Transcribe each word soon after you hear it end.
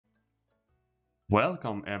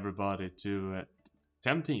Welcome everybody to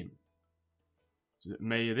TemTeam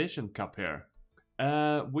May Edition Cup here.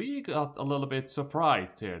 We got a little bit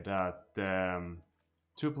surprised here that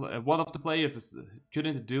one of the players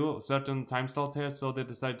couldn't do a certain time slot here, so they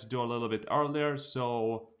decided to do a little bit earlier.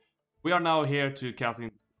 So we are now here to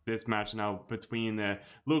casting this match now between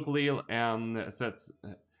Leal and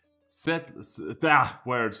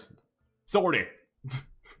words. Sorry.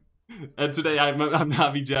 And today I'm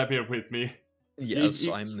having Jeb here with me. Yes,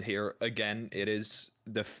 I'm here again. It is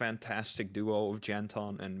the fantastic duo of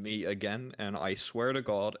Jaentan and me again, and I swear to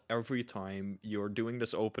God, every time you're doing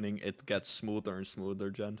this opening, it gets smoother and smoother,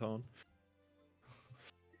 Jaentan.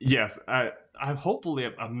 Yes, hopefully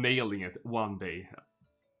I'm nailing it one day.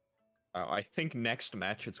 I think next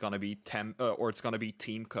match it's gonna be it's gonna be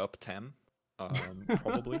Team Cup Tem,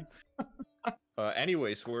 probably.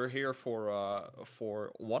 Anyways, we're here for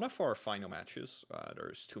one of our final matches.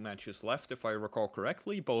 There's two matches left, if I recall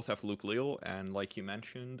correctly. Both have Leal, and like you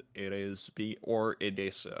mentioned, it's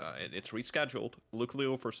rescheduled.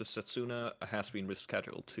 Leal versus Setsuna has been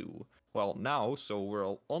rescheduled to now, so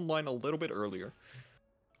we're online a little bit earlier.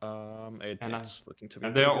 It's looking to be.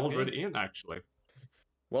 And they are already in, actually.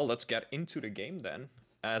 Well, let's get into the game then.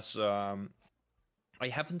 As I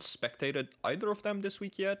haven't spectated either of them this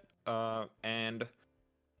week yet. And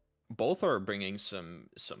both are bringing some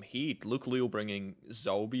heat. Leal bringing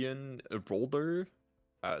Zaubian, Rolder,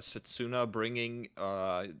 Setsuna bringing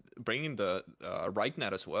the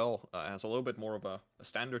Reichnet as well. Has a little bit more of a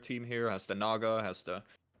standard team here. Has the Naga, has the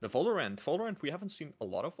Valorant. Valorant, we haven't seen a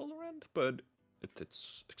lot of Valorant, but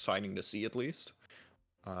it's exciting to see at least.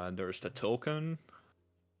 There's the Token.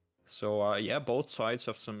 So yeah, both sides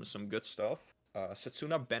have some good stuff.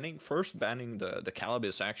 Setsuna first banning the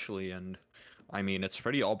Calibus actually, and I mean it's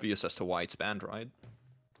pretty obvious as to why it's banned, right?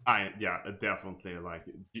 Yeah, definitely. Like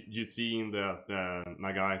you seeing the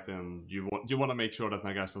Nagais, and you want to make sure that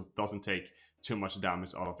Nagais doesn't take too much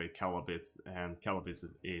damage out of a Calibus, and Calibus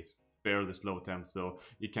is fairly slow temp, so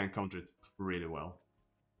you can counter it really well.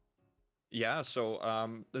 Yeah,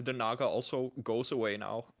 so the Naga also goes away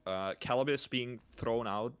now. Calibus being thrown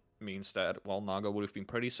out means that, well, Naga would have been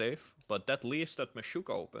pretty safe, but that leaves that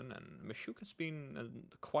Mashuk open, and Mashuk has been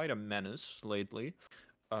quite a menace lately.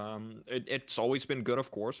 It's always been good,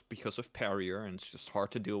 of course, because of Parrier, and it's just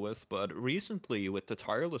hard to deal with, but recently, with the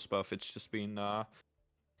Tireless buff, it's just been,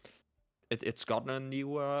 it's gotten a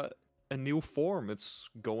new form. It's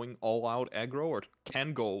going all-out aggro, or it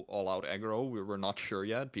can go all-out aggro. We're not sure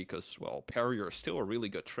yet, because, well, Parrier is still a really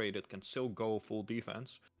good trade. It can still go full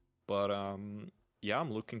defense, but, yeah,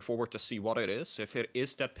 I'm looking forward to see what it is. If it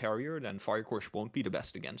is that Parrier, then Firecourse won't be the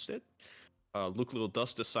best against it. Leal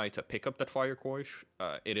does decide to pick up that Firecourse.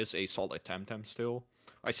 It is a solid TemTem still.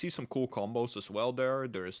 I see some cool combos as well there.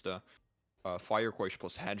 There's the Firecourse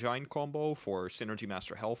plus Hedgine combo for Synergy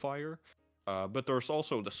Master Hellfire. But there's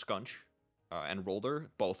also the Scunch and Rolder.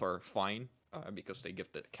 Both are fine because they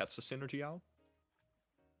give the Ketsa synergy out.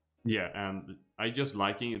 Yeah, and I just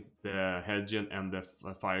liking it, the Hedgen and the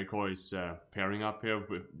Firecourse pairing up here.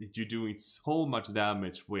 You're doing so much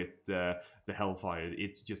damage with the Hellfire.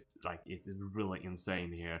 It's just like, it's really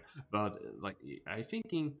insane here. But like, I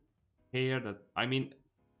thinking here that, I mean,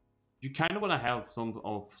 you kind of want to have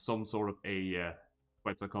some sort of a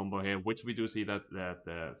Quetzal combo here, which we do see that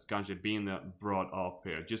Skanji being brought up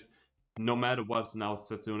here. Just no matter what, now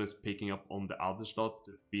Setsuna is picking up on the other slots,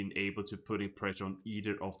 being able to putting pressure on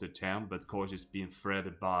either of the 10, but of course it's being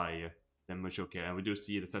threaded by the Mashuk, and we do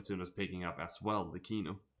see the Setsuna is picking up as well, the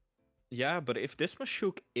Kino. Yeah, but if this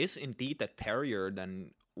Mashuk is indeed that Parrier,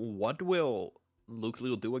 then what will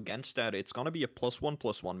Leal do against that? It's gonna be a +1/+1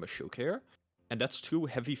 Mashuk here, and that's two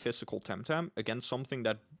heavy physical Temtem against something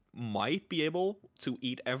that might be able to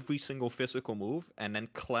eat every single physical move and then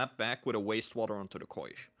clap back with a wastewater onto the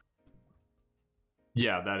Koish.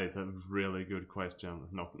 Yeah, that is a really good question.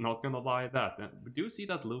 Not gonna lie that. We do see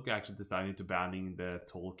that Luke actually decided to banning the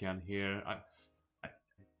Tolkien here.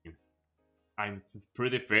 I'm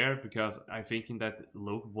pretty fair, because I'm thinking that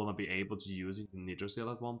Luke wanna be able to use it in Nitrosil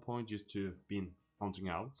at one point just to be counting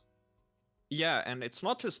out. Yeah, and it's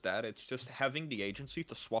not just that, it's just having the agency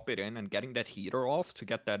to swap it in and getting that heater off to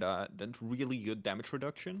get that really good damage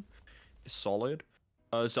reduction is solid.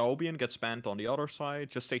 Zaubian gets banned on the other side.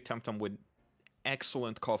 Just a Temtem with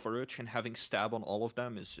excellent coverage, and having stab on all of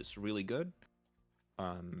them is just really good.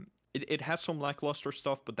 It has some lackluster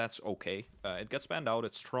stuff, but that's okay. It gets banned out,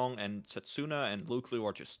 it's strong, and Setsuna and Leal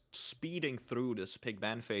are just speeding through this pig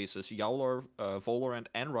ban phase as Yowler, Valorant,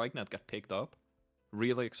 and Reichnet get picked up.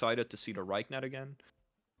 Really excited to see the Reichnet again.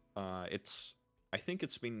 I think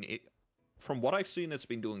it's been, from what I've seen, it's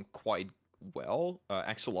been doing quite well.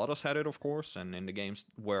 Axolotls had it, of course, and in the games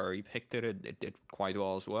where he picked it, it did quite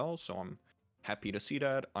well as well. So I'm happy to see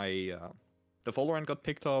that. The Valorant got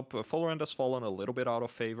picked up. Valorant has fallen a little bit out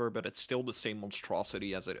of favor, but it's still the same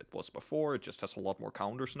monstrosity as it was before. It just has a lot more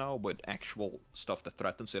counters now, with actual stuff that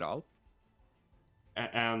threatens it out.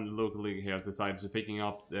 And Local League here decided to picking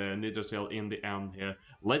up Nidosil in the end here.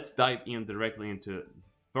 Let's dive in directly into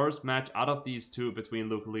first match out of these two between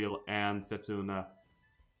Leal and Setsuna.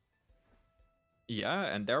 Yeah,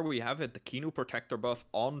 and there we have it, the Kinu Protector buff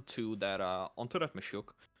onto that Mashuk.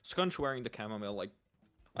 Scunch wearing the chamomile, like,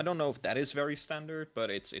 I don't know if that is very standard, but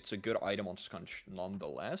it's a good item on Scunch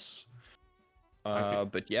nonetheless.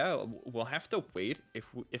 But yeah, we'll have to wait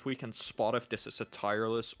if we can spot if this is a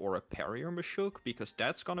Tireless or a Parrier Mashuk, because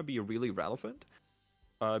that's gonna be really relevant.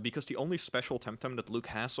 Because the only special TemTeam that Luke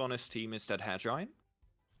has on his team is that Hedgine.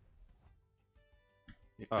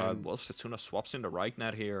 Well, Setsuna swaps in the right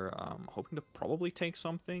net here, hoping to probably take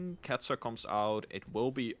something. Ketsa comes out, it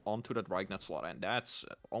will be onto that right net slot, and that's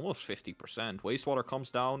almost 50%. Wastewater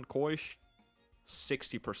comes down, Koish,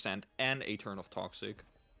 60%, and a turn of Toxic.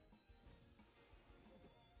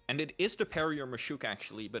 And it is the Parrier Mashuk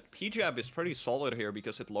actually, but P-Jab is pretty solid here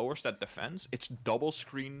because it lowers that defense. It's double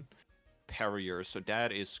screen Parrier, so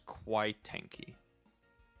that is quite tanky.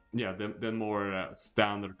 Yeah, the more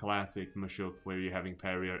standard classic Mashuk where you're having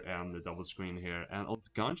Parrier and the double screen here. And on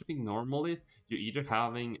Gunch, I think normally you're either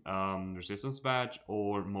having resistance badge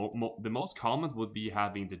or the most common would be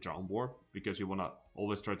having the drum warp, because you want to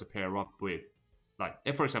always try to pair up with, like,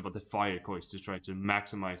 for example, the fire coins to try to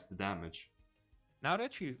maximize the damage. Now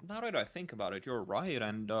that I think about it, you're right,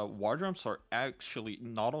 and war drums are actually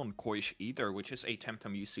not on Koish either, which is a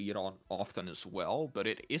TemTeam you see it on often as well, but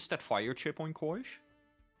it is that fire chip on Koish.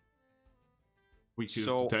 We could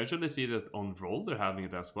potentially see that on Roll they're having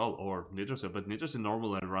it as well, or Nidosil, but Nidosil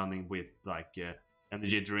normally running with like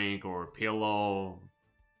energy drink or pillow.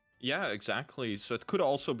 Yeah, exactly. So it could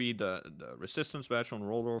also be the resistance badge on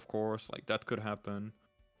Roller, of course. Like that could happen.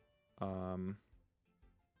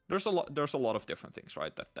 There's a lot of different things,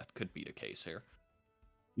 right? That could be the case here.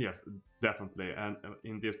 Yes, definitely. And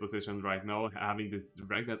in this position right now, having this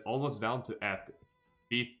Ragnar almost down to at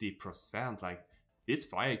 50%, like, this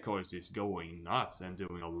fire course is going nuts and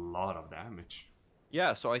doing a lot of damage.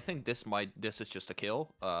 Yeah, so I think this is just a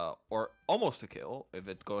kill, or almost a kill if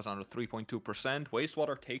it goes down to 3.2%.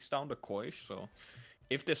 Wastewater takes down the Koish, so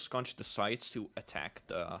if this Scunch decides to attack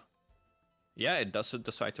the... Yeah, it does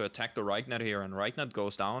decide to attack the right net here, and right net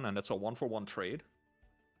goes down, and it's a 1-for-1 trade.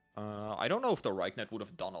 I don't know if the right net would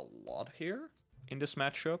have done a lot here in this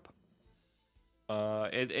matchup.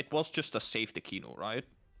 It was just a save the Kino, right?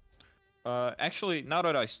 Actually, now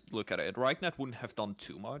that I look at it, right net wouldn't have done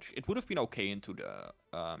too much. It would have been okay into the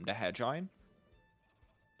Hedgine,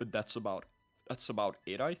 but that's about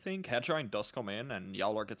it, I think. Hedgine does come in, and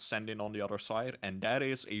Yowler gets sent in on the other side, and that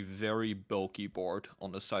is a very bulky board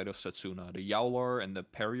on the side of Setsuna. The Yowler and the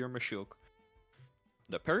Parrier Mashuk.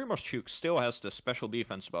 The Parrier Mashuk still has the special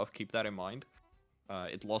defense buff, keep that in mind.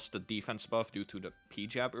 It lost the defense buff due to the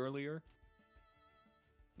P-Jab earlier.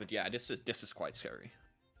 But yeah, this is quite scary.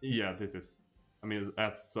 Yeah, this is... I mean,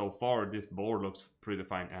 as so far, this board looks pretty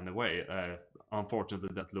fine anyway. Unfortunately,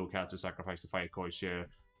 that Luke had to sacrifice the Fire Coin here.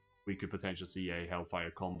 We could potentially see a Hellfire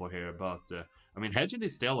combo here, but... I mean, Hedgin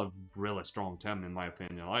is still a really strong Tem, in my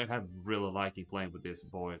opinion. I have really liking playing with this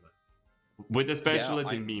boy. With especially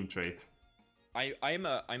the meme trait. I'm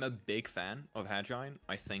a big fan of Hedgine.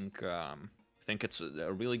 I think it's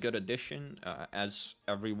a really good addition. As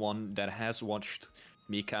everyone that has watched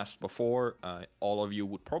me cast before, all of you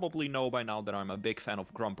would probably know by now that I'm a big fan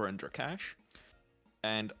of Grumper and Jerkash.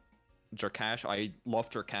 And Jerkash, I love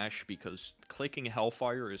Jerkash because clicking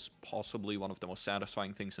Hellfire is possibly one of the most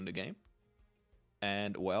satisfying things in the game.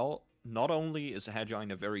 And well, not only is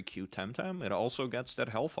Hedgine a very cute TemTem, it also gets that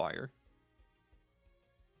Hellfire.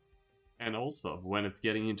 And also, when it's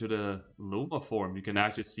getting into the Luma form, you can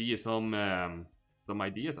actually see some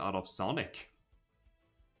ideas out of Sonic.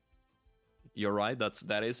 You're right.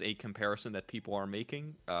 That is a comparison that people are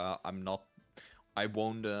making. I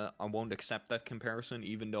won't accept that comparison,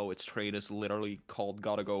 even though its trade is literally called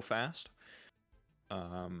 "Gotta Go Fast."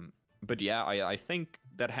 But yeah, I think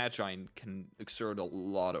that Hedgine can exert a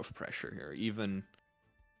lot of pressure here. Even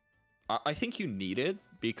I think you need it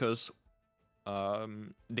because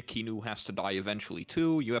the Kinu has to die eventually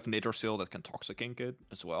too. You have Nidosil that can Toxic Ink it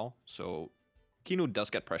as well, so Kinu does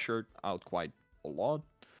get pressured out quite a lot.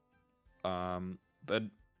 But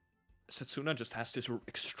Setsuna just has this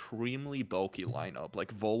extremely bulky lineup.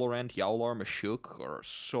 Like Valorant, Yowlar, Mashuk are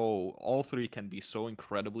all three can be so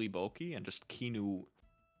incredibly bulky, and just Kinu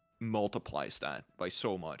multiplies that by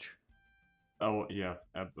so much. Oh yes,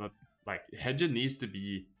 but like Hedgen needs to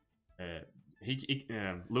be.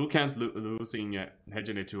 Lu can't losing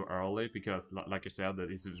Hedgen too early because, like you said,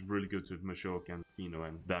 that it's really good to Mashok and Kino,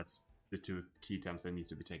 and that's the two key temps that needs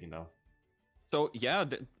to be taken down. So yeah,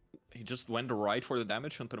 he just went right for the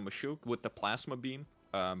damage onto the Mashuk with the plasma beam.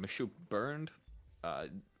 Mashuk burned.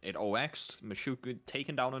 It OX'd. Mashuk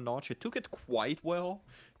taken down a notch. It took it quite well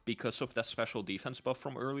because of that special defense buff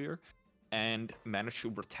from earlier, and managed to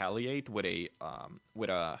retaliate with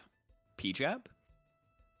a P-jab.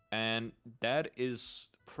 And that is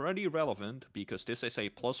pretty relevant because this is a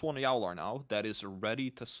 +1 Yowler now that is ready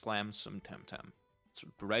to slam some TemTeam. It's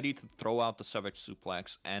ready to throw out the Savage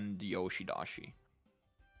Suplex and the Yoshidashi.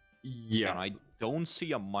 Yes. And I don't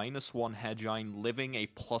see a -1 Hedgine living a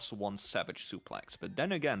 +1 Savage Suplex. But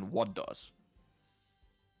then again, what does?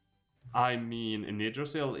 I mean,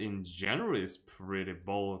 Nidrasil in general is pretty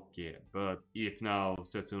bulky, but if now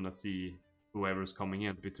Setsuna see whoever's coming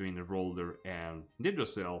in between the Roller and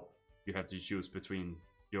Nidrasil, you have to choose between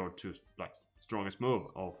your two like strongest move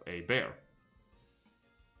of a bear.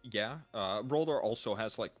 Yeah, Roller also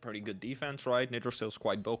has like pretty good defense, right? Nidrasil's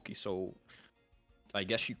quite bulky, so I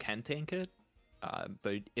guess you can tank it.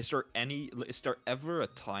 But is there ever a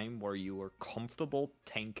time where you are comfortable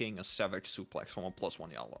tanking a Savage Suplex from a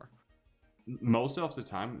 +1 Yowler? Most of the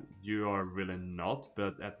time you are really not,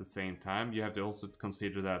 but at the same time you have to also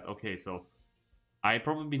consider that, okay, so I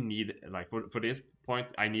probably need, like, for this point,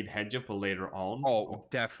 I need Hedgehog for later on. Oh,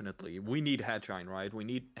 definitely. We need Hedgine, right? We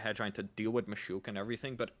need Hedgine to deal with Mashuk and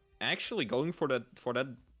everything, but actually going for that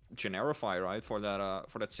Generify, right? For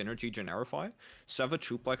that synergy Generify, Savage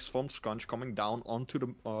Suplex from Scunch coming down onto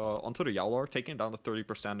the Yowler, taking down the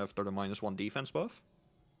 30% after the -1 defense buff.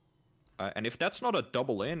 And if that's not a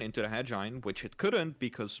double in into the Hedgine, which it couldn't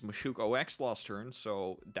because Mashuk OX last turn,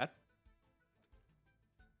 so that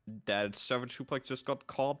Savage Suplex just got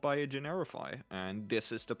caught by a Generify. And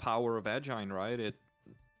this is the power of Hedgine, right? It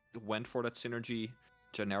went for that synergy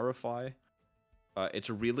Generify. It's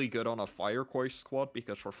really good on a Firecoil squad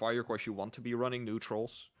because for Firecoil you want to be running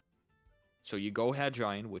neutrals. So you go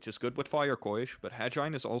Hedgine, which is good with Firecoil, but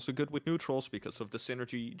Hedgine is also good with neutrals because of the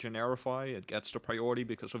synergy Generify. It gets the priority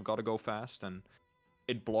because of Gotta Go Fast, and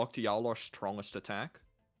it blocked Yowler's strongest attack.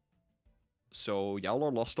 So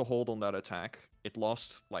Yowler lost a hold on that attack. It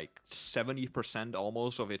lost like 70%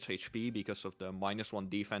 almost of its HP because of the -1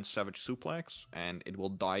 defense Savage Suplex, and it will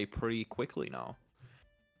die pretty quickly now.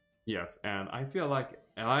 Yes, and I feel like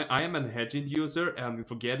I am a Hedging user, and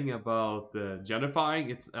forgetting about the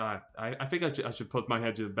Genifying, it's I think I should put my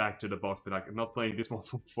Hedging back to the box, but I'm not playing this one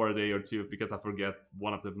for a day or two because I forget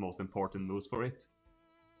one of the most important moves for it.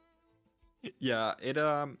 Yeah,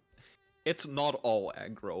 it's not all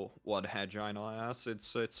aggro what Hedgine has.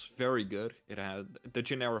 It's very good. It had the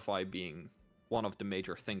Generify being one of the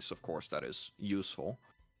major things, of course, that is useful.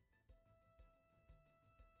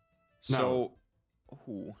 So,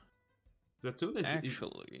 ooh.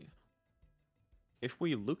 Actually, if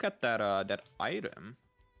we look at that item,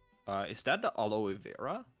 is that the aloe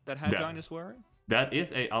vera that Hedgine is wearing? That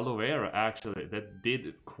is a aloe vera, actually. That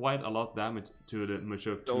did quite a lot of damage to the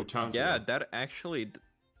Mashuk 2 turns. Yeah,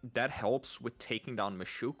 that helps with taking down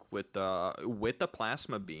Mashuk with the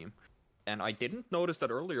plasma beam. And I didn't notice that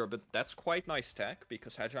earlier, but that's quite nice tech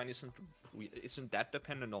because Hedgine isn't that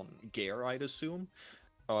dependent on gear, I'd assume.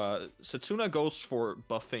 Setsuna goes for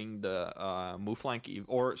buffing the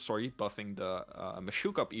buffing the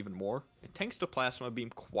Mashuk up even more. It tanks the plasma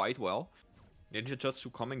beam quite well. Ninja Jutsu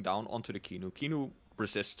coming down onto the Kinu. Kinu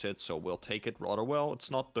resists it, so we'll take it rather well. It's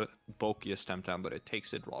not the bulkiest TemTeam, but it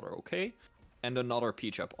takes it rather okay. And another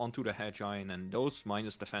P-jab onto the Hedgine, and those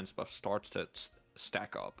minus defense buffs starts to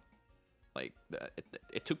stack up. Like,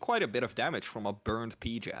 it took quite a bit of damage from a burned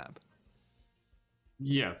P-jab.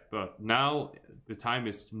 Yes, but now the time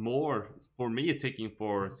is more, for me, ticking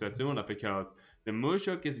for Setsuna because the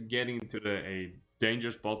Mushuk is getting to a danger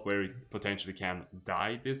spot where it potentially can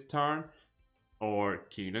die this turn, or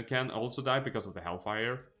Kino can also die because of the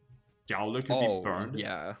Hellfire. Jowler could be burned.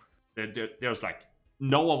 Yeah. There's like,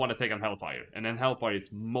 no one want to take on Hellfire, and then Hellfire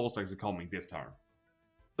is most likely coming this turn.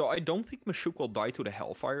 So I don't think Mashuk will die to the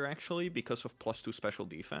Hellfire, actually, because of +2 special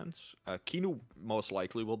defense. Kino most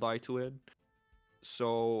likely will die to it.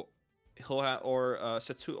 So he'll have, or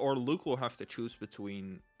Setsu or Luke will have to choose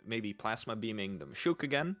between maybe plasma beaming the Mashuk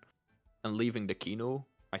again and leaving the Kino.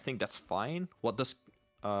 I think that's fine. What does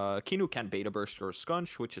Kino can beta burst or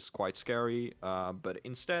Scunch, which is quite scary. But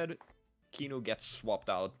instead, Kino gets swapped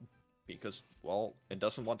out because, well, it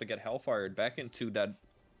doesn't want to get Hellfired back into that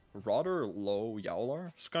rather low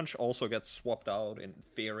Yowler. Scunch also gets swapped out in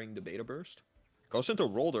fearing the Beta Burst. Goes into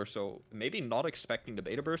Rolder, so maybe not expecting the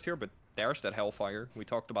Beta Burst here, but there's that Hellfire. We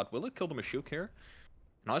talked about, will it kill the Mashuk here?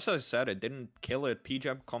 And as I said, it didn't kill it.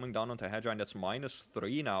 P-Jab coming down onto Hedgehog, that's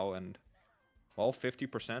 -3 now, and well,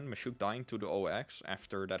 50%. Mashuk dying to the OX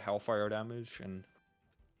after that Hellfire damage, and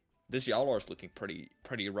this Yowler is looking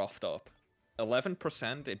pretty roughed up.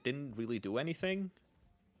 11%, it didn't really do anything.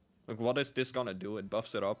 Like, what is this gonna do? It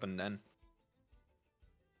buffs it up and then...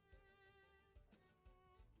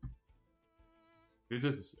 This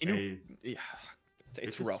is Kinu, yeah,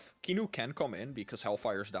 it's rough. Kinu can come in because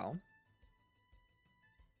Hellfire's down.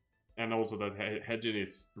 And also that Hedgehog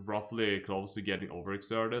is roughly close to getting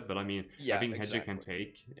overexerted, but I mean, yeah, I think exactly. Hedgehog can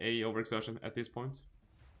take a overexertion at this point.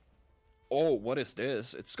 Oh, what is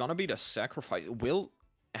this? It's gonna be the sacrifice. Will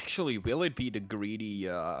it be the greedy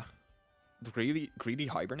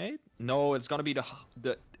hibernate? No, it's gonna be the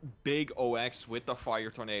big OX with the fire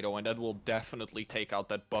tornado, and that will definitely take out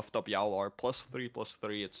that buffed up Yowlar.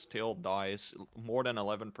 +3/+3, it still dies more than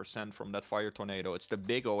 11% from that fire tornado. It's the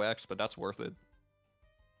big OX, but that's worth it.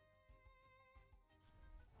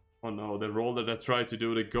 Oh no, the roller that tried to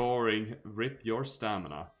do the goring, rip your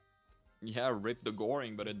stamina. Yeah, rip the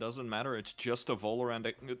goring, but it doesn't matter. It's just a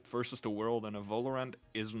Volorant versus the world, and a Volorant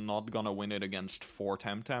is not gonna win it against 4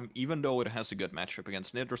 TemTeam, even though it has a good matchup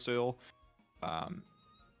against Nidrasil.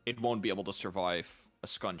 It won't be able to survive a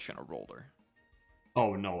Scunch and a Roller.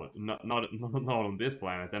 Oh no, not on this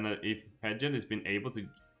planet. And if Hedgehog has been able to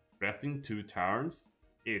rest in 2 turns,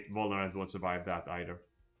 Volorant won't survive that either.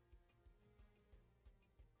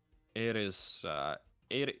 It is,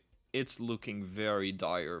 it's looking very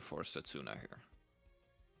dire for Setsuna here.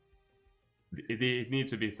 It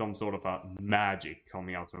needs to be some sort of a magic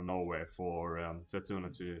coming out from nowhere for Setsuna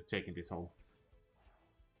to taking this home.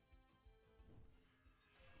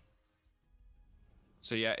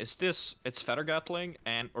 So yeah, it's Feather Gatling,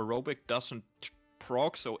 and Aerobic doesn't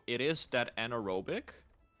proc, so it is that anaerobic.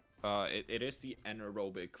 It is the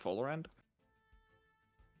anaerobic Volorant.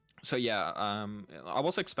 So yeah, I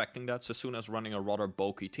was expecting that Setsuna's running a rather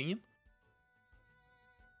bulky team.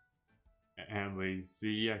 And we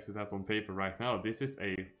see actually that on paper right now. This is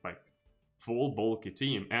a full bulky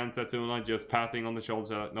team, and Setsuna just patting on the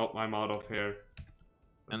shoulder. Nope, I'm out of here.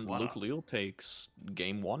 And Luke Leal takes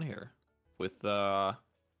game 1 here with with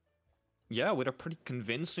a pretty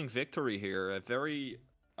convincing victory here. A very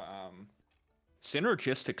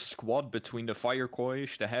synergistic squad between the Fire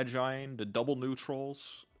Koish, the Hedgehog, the double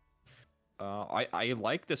neutrals. I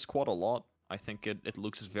like this squad a lot. I think it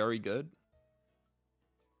looks very good.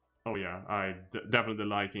 Oh yeah, definitely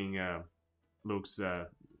liking Luke's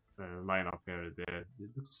lineup here. It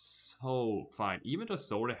looks so fine. Even though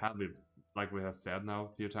Sora have it, like we have said now a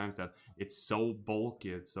few times, that it's so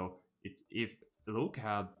bulky. So if Luke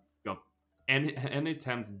had got any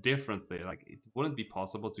attempts differently, like it wouldn't be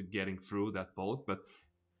possible to getting through that bulk. But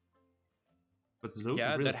Luke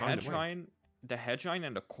really found a way. The Hedgehog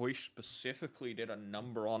and the Koish specifically did a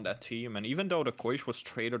number on that team, and even though the Koish was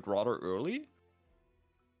traded rather early,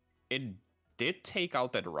 it did take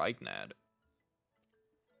out that right Nad.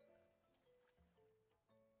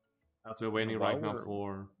 As we're waiting right now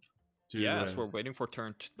for... as we're waiting for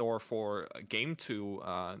turn or for game 2,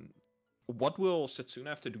 what will Setsuna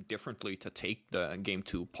have to do differently to take the game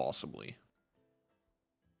 2 possibly?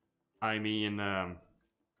 I mean...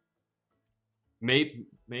 Maybe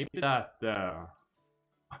that there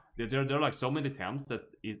are like so many attempts that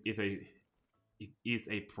it is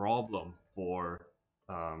a problem for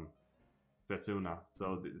Setsuna,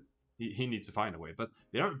 so he needs to find a way. But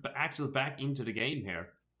they are actually back into the game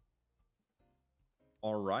here.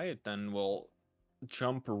 All right, then we'll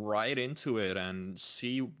jump right into it and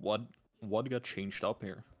see what got changed up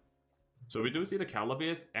here. So we do see the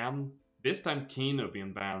Calibis and this time Kino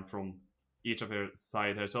being banned from each of their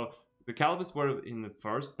side here. So the Calibis were in the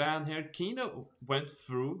first ban here. Kino went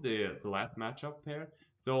through the last matchup here.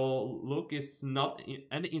 So Luke is not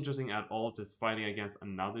any interesting at all, just fighting against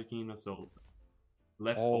another Kino. So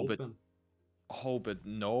left open. But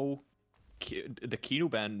no. The Kino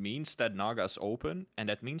ban means that Naga is open, and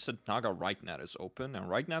that means that Naga right net is open, and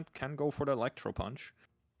right net can go for the Electro Punch.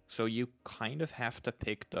 So you kind of have to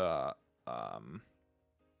pick the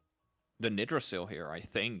Nidrasil here, I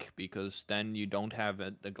think, because then you don't have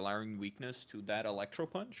the glaring weakness to that Electro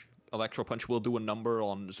Punch. Electro Punch will do a number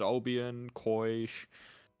on Zobian, Koish,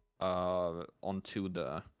 onto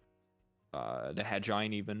the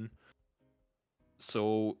Hedgehog even.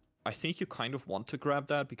 So I think you kind of want to grab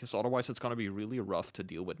that, because otherwise it's going to be really rough to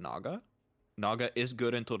deal with Naga. Naga is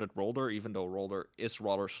good into that roller, even though roller is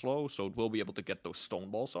rather slow, so it will be able to get those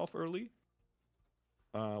stone balls off early.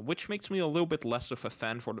 Which makes me a little bit less of a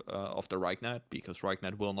fan of the Reichnet, because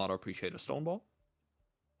Reichnet will not appreciate a stone ball.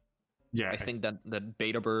 Yeah, I think that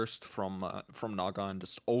beta burst from Naga and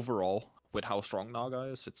just overall with how strong Naga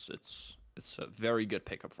is, it's a very good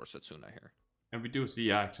pickup for Setsuna here. and we do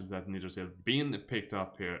see actually that Nidosil being picked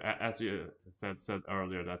up here, as you said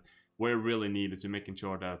earlier, that we're really needed to making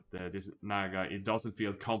sure that this Naga, it doesn't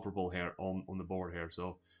feel comfortable here on the board here.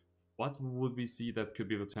 So what would we see that could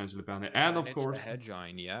be potentially banned? And of it's course, the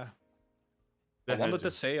Hedgine, yeah. the I wanted to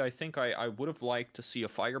Hedgehog. say I think I would have liked to see a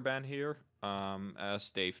fire ban here,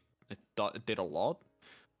 as it did a lot.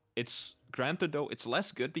 It's granted though, it's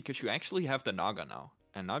less good because you actually have the Naga now,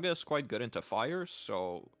 and Naga is quite good into fire,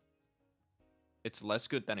 so it's less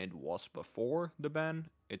good than it was before the ban.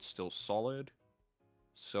 It's still solid.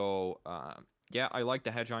 So yeah, I like the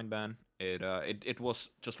Hedgine ban. It was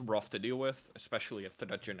just rough to deal with, especially after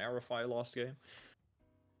that Generify lost game.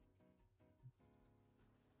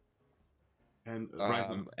 And right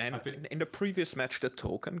now, And I think in the previous match, the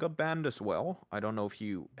token got banned as well. I don't know if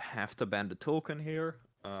you have to ban the token here,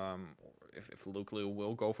 or if Luke Leal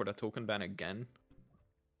will go for the token ban again.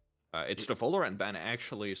 It's the Valorant ban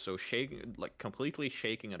actually, so completely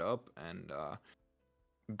shaking it up and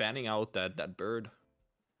banning out that bird.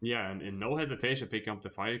 yeah, and in no hesitation, picking up the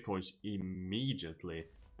fire coins immediately.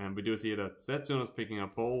 And we do see that Setsuna's picking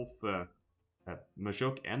up both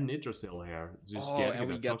Mashuk and Nitrosil here, just Oh, getting and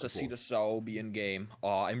we that get to toxic see ball. the Zaobian game.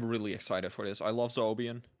 Oh, I'm really excited for this. I love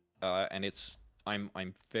Zaobian, and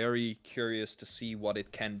I'm very curious to see what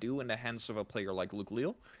it can do in the hands of a player like Luke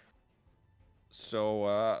Leal.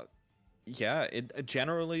 So yeah, it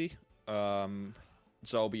generally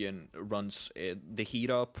Zaobian runs the heat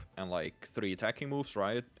up and like 3 attacking moves,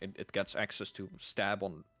 right? It gets access to stab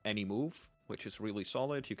on any move, which is really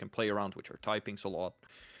solid. You can play around with your typings a lot.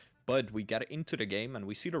 But we get into the game and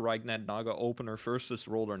we see the Reichnet Naga opener versus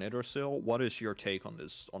Roller Nidosil. What is your take on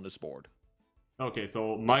this board? Okay,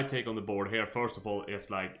 so my take on the board here, first of all, is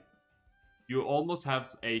like you almost have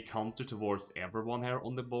a counter towards everyone here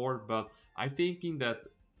on the board, but I'm thinking that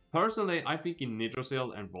personally, I think in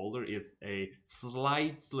Nitrosil and Roller is a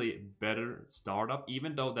slightly better startup,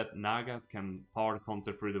 even though that Naga can hard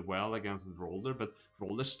counter pretty well against Roller, but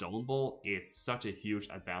Roller Stone Ball is such a huge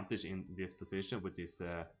advantage in this position with this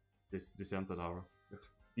Centaur.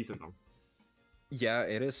 Decent. Yeah,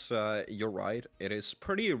 it is. You're right. It is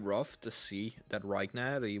pretty rough to see that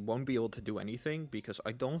Reichnet he won't be able to do anything because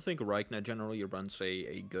I don't think Reichnet generally runs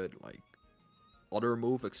a good like other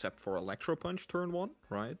move except for Electro Punch turn 1,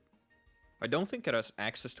 right? I don't think it has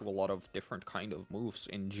access to a lot of different kind of moves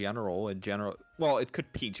in general. Well, it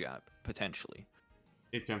could P-Jab, potentially.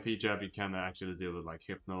 It can P-Jab, it can actually deal with like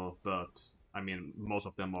Hypno, but I mean, most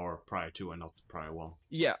of them are prior 2 and not prior 1.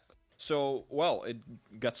 Yeah, so, well, it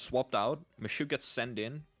got swapped out. Mashu gets sent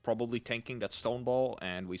in, probably tanking that Stone Ball,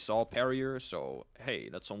 and we saw Parrier, so hey,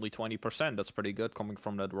 that's only 20%. That's pretty good coming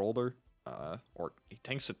from that roller. Or he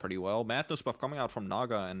tanks it pretty well. Madness buff coming out from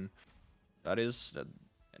Naga, and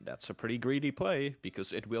that's a pretty greedy play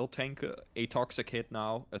because it will tank a toxic hit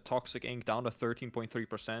now. A toxic ink down to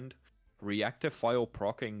 13.3%. Reactive file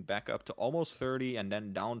proccing back up to almost 30 and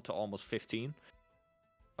then down to almost 15.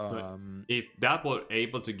 So if that were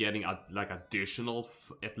able to getting like additional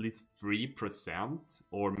at least 3%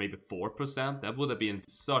 or maybe 4%, that would have been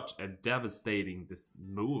such a devastating this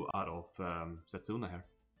move out of Setsuna here.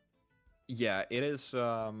 Yeah, it is.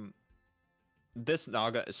 This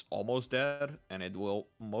Naga is almost dead, and it will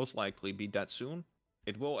most likely be dead soon.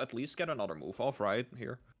 It will at least get another move off right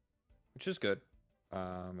here, which is good.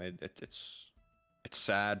 It's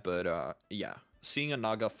sad, but yeah, seeing a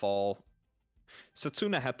Naga fall,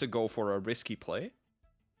 Setsuna had to go for a risky play,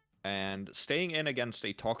 and staying in against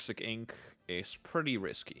a Toxic Ink is pretty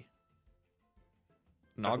risky.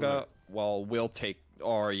 Naga, well, will take,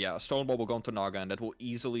 or yeah, Stone Ball will go into Naga, and that will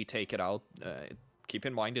easily take it out. Keep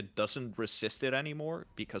in mind, it doesn't resist it anymore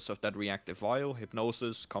because of that reactive vial.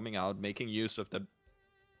 Hypnosis coming out, making use of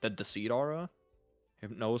the Deceit aura.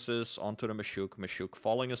 Hypnosis onto the Mashuk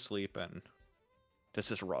falling asleep, and this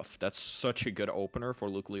is rough. That's such a good opener for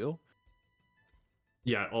Luke Leal.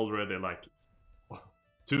 Yeah, already like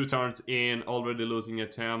 2 turns in, already losing a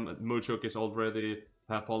Tem. Muchuk is already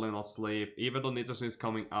falling asleep. Even though Nitrosil is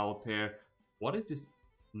coming out here, what is this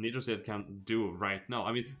Nitrosil can do right now?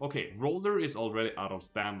 I mean, okay, Roller is already out of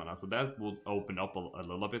stamina, so that would open up a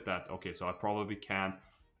little bit that, okay, so I probably can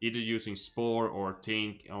either using Spore or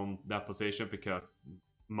Tink on that position because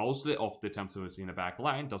mostly of the TemTeam who's in the back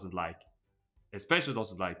line doesn't like, especially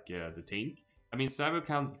doesn't like the Tink. I mean, Cyber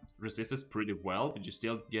can resist this pretty well, but you're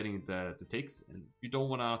still getting the ticks, and you don't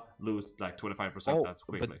want to lose like 25% Oh, that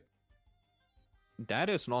but quickly. that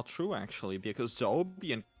is not true actually, because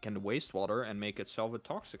Zobian can waste water and make itself a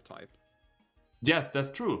toxic type. Yes, that's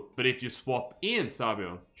true. But if you swap in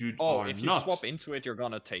Sabio, you Oh, are if you not. swap into it, you're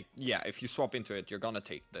gonna take. Yeah, if you swap into it, you're gonna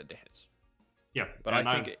take the hits. Yes, But I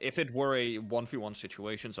and think if it were a 1v1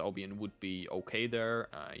 situation, Albion would be okay there.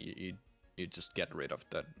 You just get rid of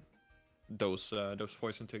those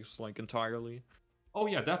poison ticks like entirely. Oh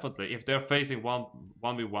yeah, definitely. If they're facing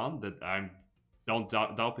 1v1, that I'm don't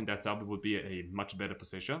doubting that Sabio would be a much better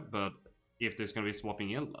position. But if there's gonna be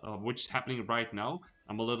swapping in, which is happening right now,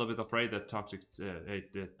 I'm a little bit afraid that Toxic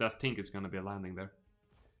that Tink is gonna be landing there.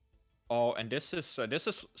 Oh, and this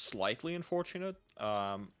is slightly unfortunate.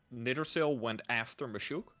 Nidorsil went after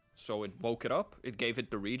Mashuk, so it woke it up. It gave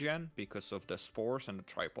it the regen because of the spores and the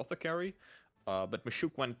Tripothecary. But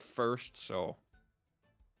Mashuk went first, so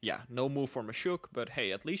yeah, no move for Mashuk. But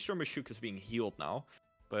hey, at least your Mashuk is being healed now.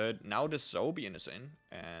 But now the Zobian is in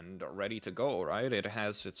and ready to go, right? It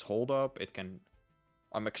has its hold up. It can.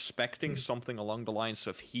 I'm expecting something along the lines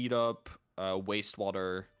of heat up,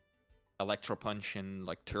 wastewater, electro punch, and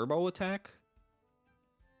like turbo attack.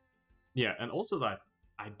 Yeah, and also that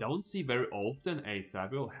I don't see very often a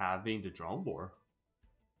Sabio having the drum bore.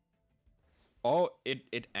 Oh,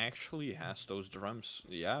 it actually has those drums.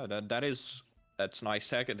 Yeah, that's nice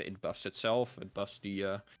tech. It buffs itself. It buffs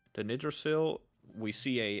the Nidrosil. We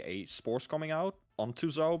see a spores coming out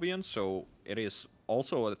onto Zobian, so it is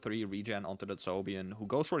also a 3 regen onto the Zobian who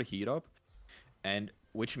goes for the heat up, and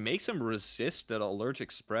which makes him resist the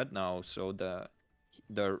allergic spread now. So the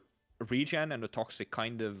regen and the toxic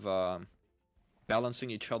kind of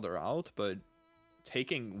balancing each other out, but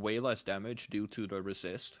taking way less damage due to the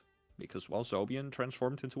resist. Because, well, Zobian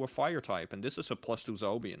transformed into a fire type, and this is a +2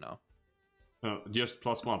 Zobian now. Just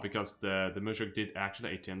 +1 because the Mushuk did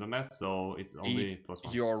actually a tenderness, so it's only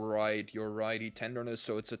 +1. You're right. He tenderness,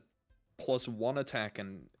 so it's a +1 attack,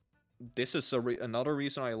 and this is another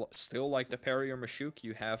reason I still like the parry or Mashuk.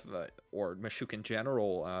 You have, or Mashuk in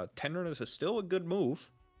general, tenderness is still a good move.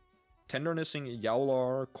 Tenderness in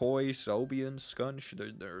Yowlar, Koi, Zobian, Skunch,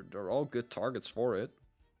 they're all good targets for it.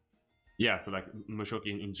 Yeah, so like Mushuk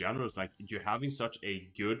in general is like you're having such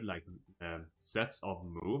a good like sets of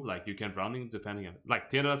move. Like you can run in depending on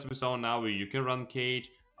like Tena as we saw now, where you can run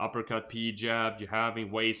cage, uppercut, P jab. You're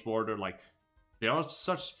having wastewater. Like there are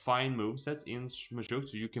such fine move sets in Mushuk,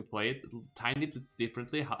 so you can play it tiny bit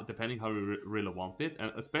differently depending how you really want it.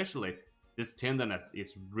 And especially this tenderness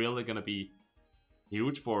is really gonna be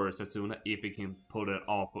huge for Setsuna if it can put it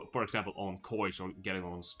off, for example, on Koi's or getting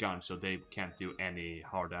on Skunch, so they can't do any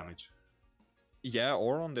hard damage. Yeah,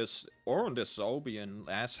 or on this Zobian,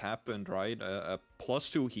 as happened, right? A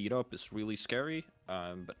 +2 heat up is really scary.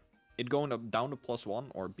 But it going up down to +1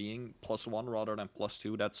 or being +1 rather than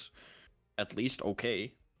 +2, that's at least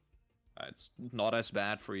okay. It's not as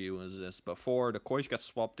bad for you as this before. The Koish gets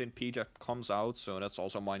swapped in, Pijak comes out, so that's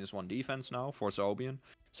also -1 defense now for Zobian.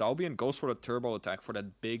 Zobian goes for the turbo attack for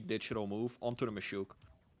that big digital move onto the Mashuk.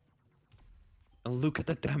 And look at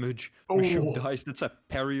the damage. Oh. Mashuk dies. That's a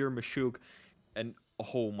parrier Mashuk. And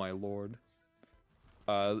oh my lord.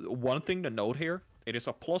 One thing to note here, it is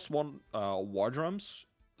a +1 war drums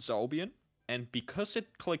Zobian, and because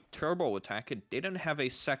it clicked turbo attack, it didn't have a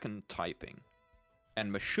second typing.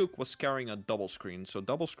 And Mashuk was carrying a double screen, so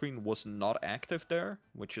double screen was not active there,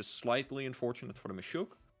 which is slightly unfortunate for the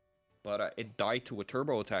Mashuk. But it died to a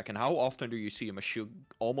turbo attack, and how often do you see a Mashuk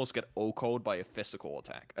almost get OHKO'd by a physical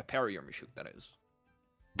attack? A parrier Mashuk, that is.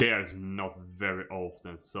 There's not very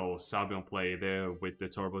often, so Sabian play there with the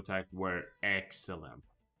turbo attack were excellent.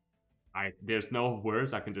 There's no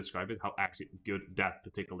words I can describe it how actually good that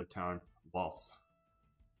particular turn was.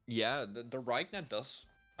 Yeah, the right net does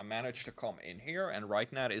manage to come in here, and right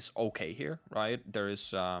net is okay here, right? There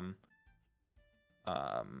is the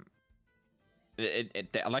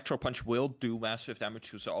Electro Punch will do massive damage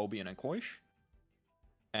to Zobian and Koish.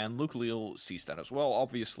 And Leal sees that as well.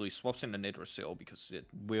 Obviously, swaps in the Nidrosil because it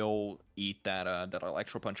will eat that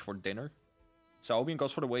Electro Punch for dinner. Zobian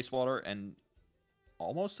goes for the wastewater and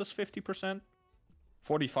almost does 50%,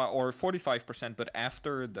 45 or 45%. But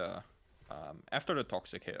after the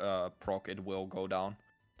toxic proc, it will go down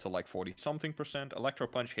to like 40-something%. Electro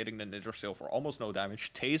Punch hitting the Nidrosil for almost no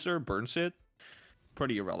damage. Taser burns it.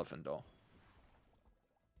 Pretty irrelevant though.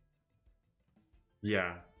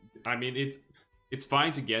 Yeah, I mean it's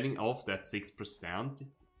fine to getting off that 6%,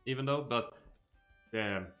 even though, but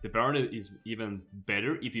the burn is even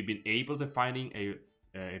better if you've been able to finding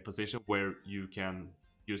a position where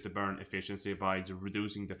you're use the burn efficiency by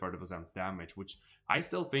reducing the 30% damage, which I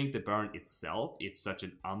still think the burn itself, it's such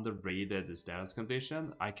an underrated status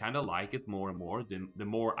condition. I kind of like it more and more the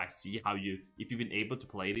more I see how if you've been able to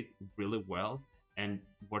play it really well and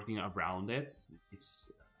working around it,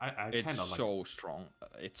 I kind of like so strong.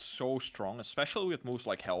 It's so strong, especially with moves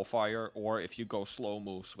like Hellfire, or if you go slow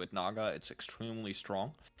moves with Naga, it's extremely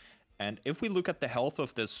strong. And if we look at the health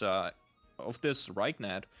of this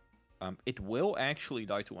Reignad, it will actually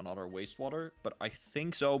die to another Wastewater, but I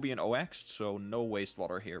think Zoe being OX, so no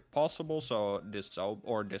Wastewater here possible. So this Zoe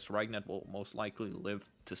or this Reignad will most likely live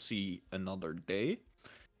to see another day,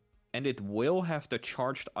 and it will have the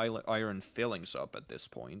charged iron fillings up at this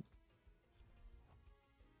point.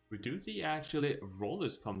 We do see actually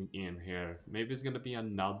rollers coming in here. Maybe it's gonna be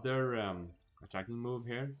another attacking move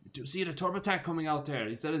here. We do see the turbo attack coming out there.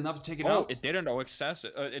 Is that enough to take it out? Oh, it didn't OX.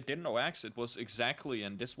 It didn't OX. It was exactly,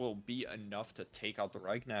 and this will be enough to take out the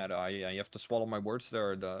Reignad. I have to swallow my words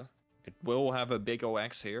there. It will have a big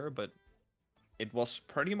OX here, but it was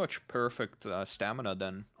pretty much perfect stamina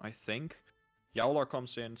then, I think. Yowlar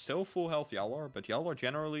comes in, still full health Yowlar, but Yowlar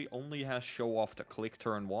generally only has show off to click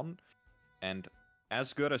turn 1, and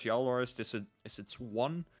as good as Yowlar is, this is its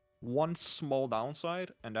one small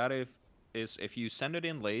downside, and that is if you send it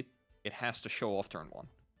in late, it has to show off turn 1,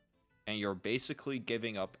 and you're basically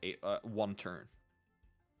giving up one turn.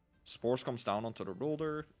 Spores comes down onto the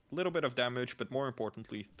roller, little bit of damage, but more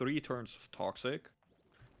importantly, 3 turns of toxic.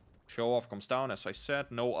 Show off comes down, as I said,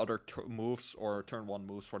 no other moves or turn 1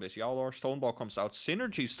 moves for this Yowlar. Stoneball comes out,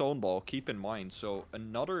 synergy Stoneball, keep in mind, so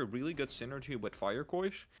another really good synergy with Fire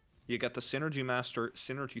Coish. You get the Synergy Master,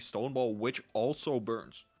 Synergy Stoneball, which also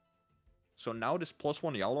burns. So now this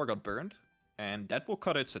 +1 Yowlar got burned, and that will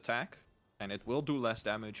cut its attack, and it will do less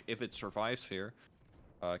damage if it survives here.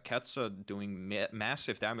 Ketsa doing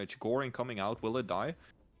massive damage, Goring coming out, will it die?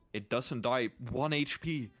 It doesn't die, 1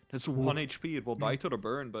 HP. That's 1 HP, it will die to the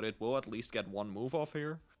burn, but it will at least get 1 move off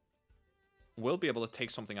here. We'll be able to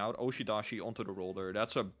take something out, Oshidashi onto the roller,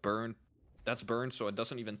 that's a burn. That's burned, so it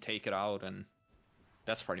doesn't even take it out, and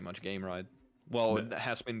that's pretty much game, right? Well, it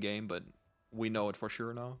has been game, but we know it for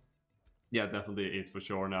sure now. Yeah, definitely it's for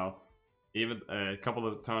sure now. Even a couple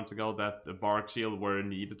of turns ago that the Bark Shield were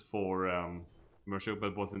needed for Mershuk,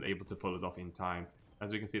 but wasn't able to pull it off in time.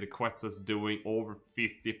 As you can see, the Quetzal's doing over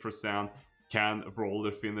 50%. Can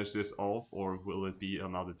Roller finish this off, or will it be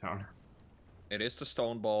another turn? It is the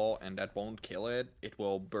Stone Ball, and that won't kill it. It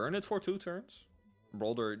will burn it for 2 turns.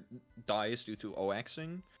 Roller dies due to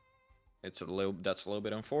OXing. That's a little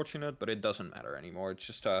bit unfortunate, but it doesn't matter anymore. It's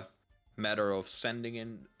just a matter of sending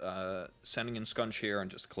in Scunch here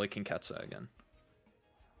and just clicking Ketsa again.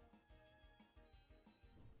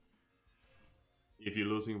 If you're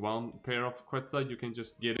losing one pair of Quetzal, you can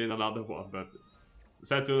just get in another one. But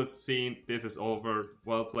Setsuna's seen this is over.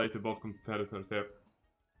 Well played to both competitors there.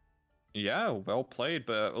 Yeah, well played,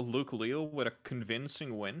 but Luke Leal with a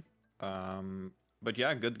convincing win. But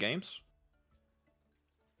yeah, good games.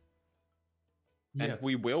 Yes. And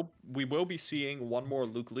we will be seeing one more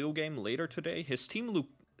Luke Leal game later today. His team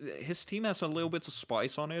has a little bit of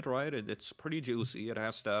spice on it, right? It's pretty juicy. It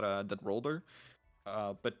has that roller.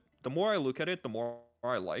 But the more I look at it, the more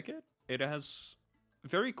I like it. It has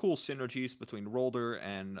very cool synergies between roller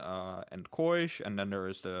and Koish, and then there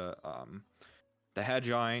is the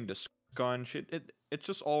Hedgine, the Scunch. It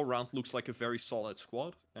just all around looks like a very solid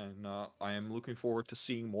squad, and I am looking forward to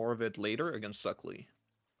seeing more of it later against Suckley.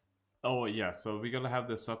 Oh yeah, so we're gonna have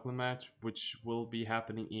the Suckland match, which will be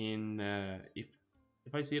happening in if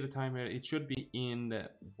I see the time here, it should be in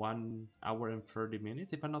 1 hour and 30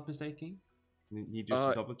 minutes, if I'm not mistaken. Need just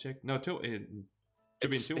to double check. No, it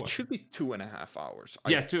should be 2.5 hours.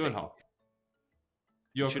 Yes, 2.5.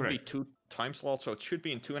 You're correct. It should be 2 time slots, so it should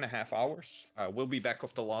be in 2.5 hours. We'll be back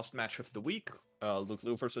with the last match of the week, Luke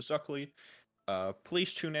Leal versus Suckley.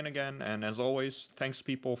 Please tune in again, and as always, thanks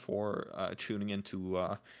people for tuning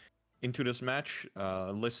into this match,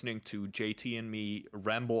 listening to JT and me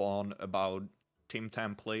ramble on about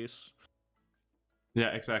TemTeam plays. Yeah,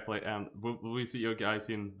 exactly. And we'll see you guys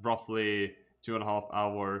in roughly 2.5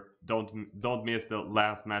 hours. Don't miss the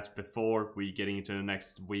last match before we getting into the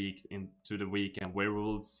next week, into the weekend, where we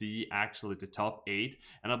will see actually the top 8.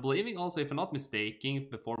 And I'm believing also, if I'm not mistaken,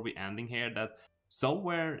 before we ending here, that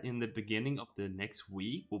somewhere in the beginning of the next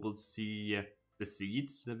week we will see the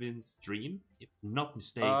seeds that have been streamed, if not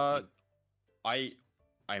mistaken. I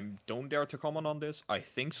don't dare to comment on this. I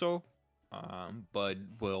think so, but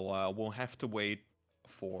we'll have to wait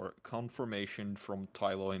for confirmation from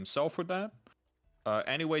Tylo himself for that.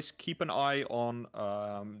 Anyways, keep an eye on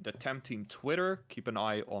the TemTeam Twitter. Keep an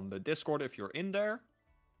eye on the Discord if you're in there.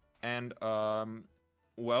 And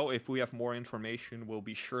well, if we have more information, we'll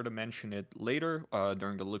be sure to mention it later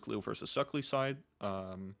during the Leal versus Suckley side.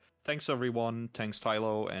 Thanks everyone. Thanks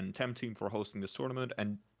Tylo and TemTeam for hosting this tournament,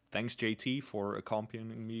 and thanks JT for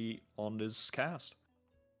accompanying me on this cast.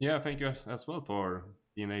 Yeah, thank you as well for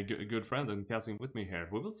being a good friend and casting with me here.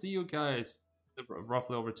 We will see you guys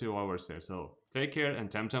roughly over 2 hours here. So take care and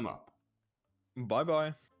TemTeam up. Bye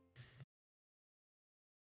bye.